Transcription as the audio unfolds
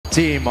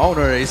Team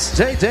owner is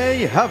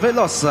JJ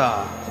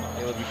Havelosa.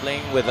 They will be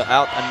playing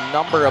without a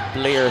number of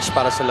players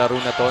para sa laro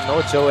na to.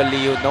 No Joel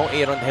Liu, no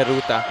Aaron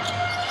Heruta.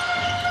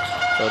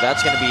 So that's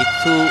going to be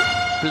 2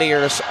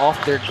 players off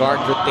their guard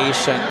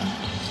rotation.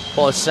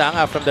 Paul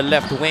Sanga from the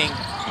left wing.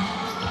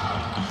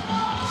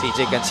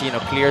 CJ Cansino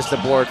clears the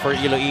board for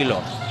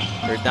Iloilo.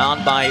 They're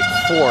down by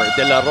 4.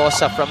 De La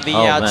Rosa from the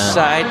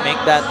outside.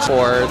 Make that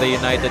for the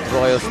United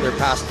Royals their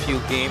past few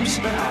games.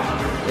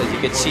 As you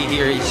can see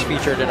here, he's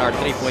featured in our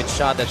 3-point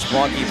shot that's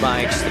brought to you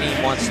by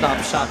Extreme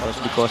One-Stop Shot.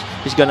 Because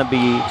he's gonna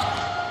be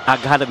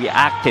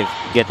active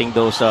getting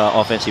those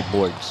offensive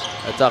boards.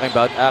 Talking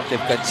about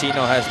active,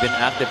 Cansino has been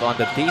active on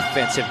the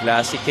defensive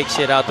glass. He kicks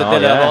it out to De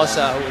La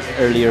Rosa, who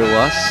earlier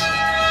was.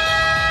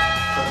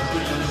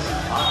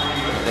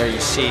 There you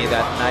see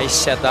that nice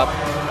setup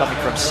coming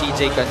from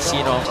CJ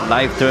Cansino.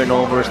 Live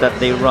turnovers that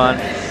they run,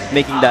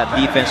 making that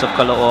defense of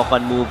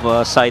Caloocan move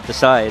side to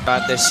side.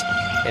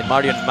 And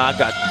Marion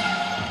Magat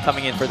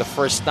coming in for the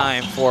first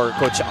time for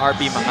Coach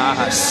RB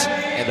Mangajas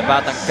and the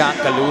Batang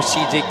Kankaloo.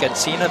 CJ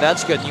Cansino,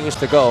 that's good news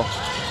to go.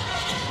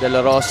 De La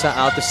Rosa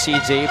out to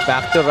CJ,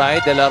 back to right.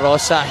 De La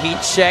Rosa,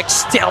 heat check,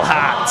 still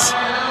hot.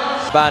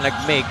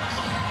 Nagmake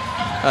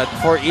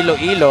for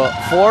Iloilo.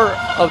 4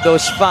 of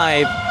those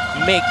 5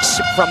 makes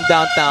from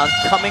downtown,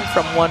 coming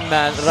from one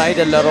man. Rai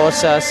De La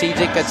Rosa,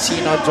 CJ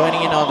Cansino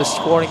joining in on the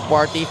scoring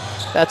party.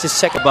 That's his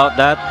second. About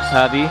that,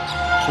 Javi,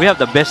 we have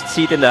the best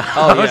seat in the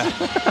house. Oh,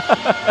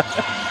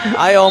 yeah.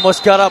 I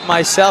almost got up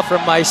myself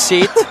from my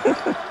seat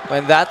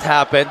when that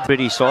happened.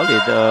 Pretty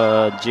solid.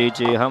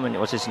 JJ, how many?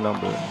 What's his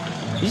number?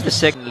 He's the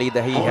second lead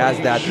that he has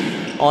that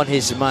on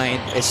his mind,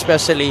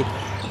 especially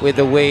with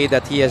the way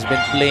that he has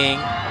been playing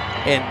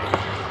and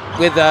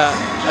with the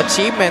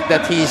achievement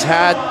that he's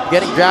had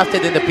getting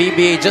drafted in the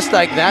PBA, just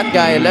like that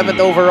guy, 11th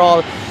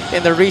overall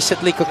in the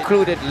recently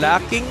concluded.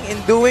 Lacking in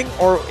doing,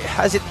 or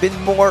has it been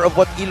more of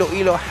what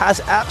Iloilo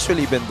has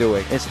actually been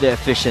doing? It's the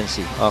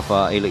efficiency of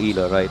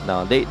Iloilo right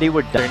now. They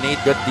were down.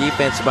 Good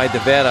defense by De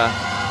Vera.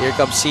 Here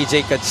comes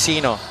CJ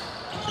Cansino.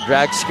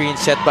 Drag screen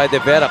set by De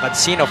Vera.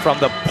 Cansino from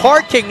the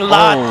parking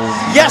lot.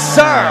 Oh, yes,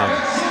 sir!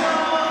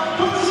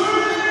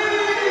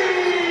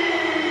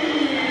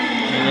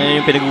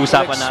 Yung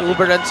pinag-uusapan natin.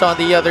 Exuberance on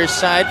the other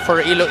side for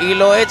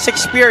Iloilo. It's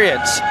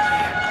experience.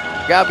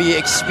 Gabi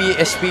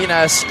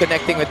Espinas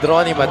connecting with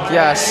Ronnie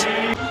Matias.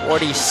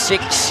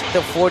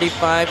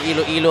 46-45.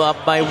 Iloilo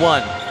up by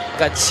 1.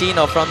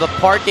 Cansino from the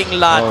parking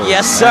lot. Oh,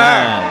 yes, sir.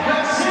 Man.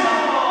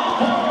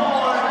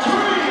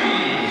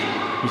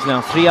 He's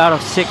now 3 out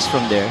of 6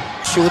 from there.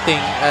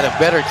 Shooting at a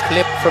better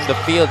clip from the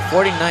field,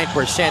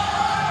 49%.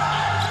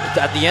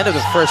 At the end of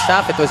the first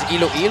half, it was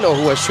Iloilo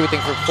who was shooting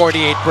for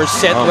 48%.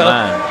 Oh, well,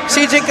 man.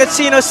 CJ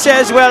Cansino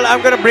says, well, I'm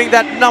going to bring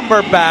that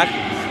number back.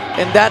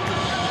 And that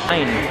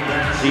 9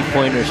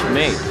 3-pointers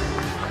made.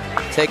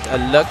 Take a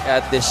look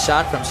at this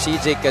shot from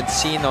CJ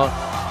Cansino,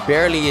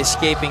 barely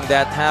escaping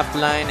that half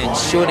line and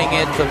shooting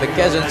it from the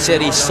Quezon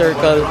City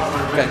circle.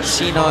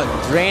 Cansino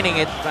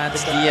draining it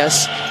past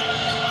Diaz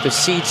to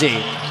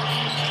CJ.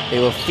 They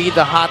will feed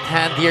the hot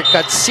hand here.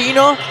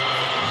 Cansino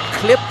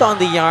clipped on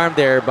the arm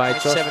there by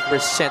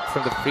 7%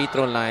 from the free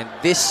throw line.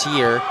 This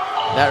year,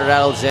 that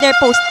rattles their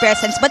post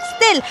presence, but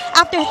still,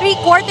 after 3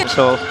 quarters.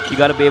 So, you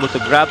got to be able to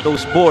grab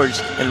those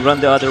boards and run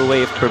the other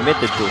way if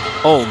permitted to.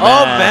 Oh, man.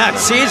 Oh, man.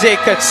 CJ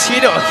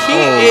Cansino,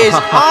 he is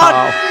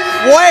on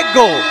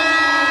fuego.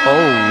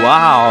 Oh,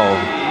 wow.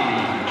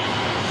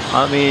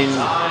 I mean,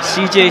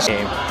 CJ's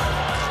game.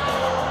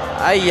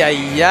 Ay,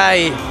 ay,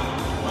 ay.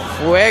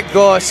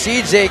 Fuego.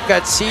 CJ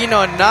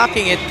Cansino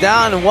knocking it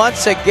down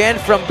once again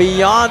from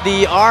beyond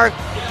the arc.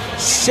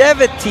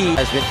 70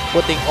 has been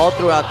putting all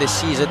throughout this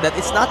season that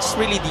it's not just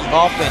really the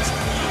offense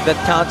that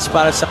counts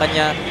para sa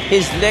kanya.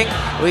 His length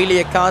really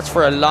accounts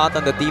for a lot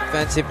on the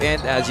defensive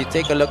end. As you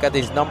take a look at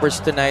his numbers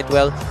tonight,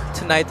 well,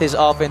 tonight his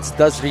offense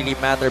does really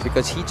matter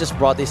because he just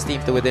brought his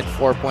team to within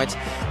 4 points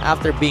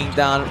after being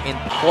down in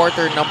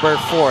quarter number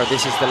 4.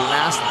 This is the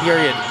last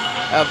period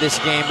of this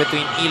game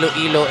between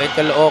Iloilo and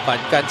Caloocan.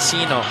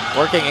 Cansino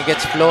working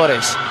against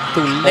Flores. 2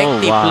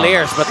 lengthy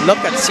players, but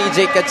look at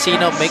CJ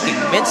Cansino making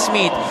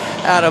mincemeat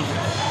out of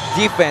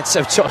defense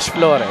of Josh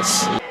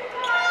Flores.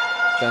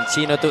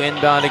 Cansino to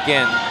inbound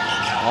again.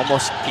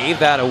 Almost gave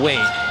that away.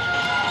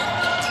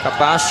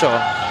 Capacio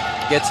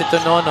gets it to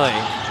Nonoy.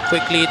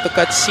 Quickly to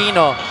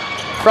Cansino.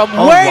 From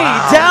way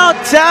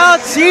downtown,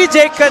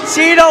 CJ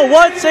Cansino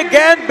once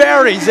again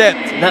buries it.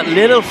 That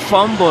little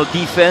fumble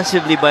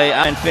defensively by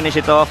and finish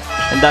it off,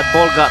 and that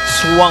ball got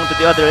swung to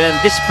the other end.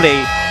 This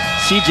play,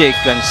 CJ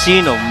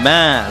Cansino,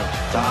 man.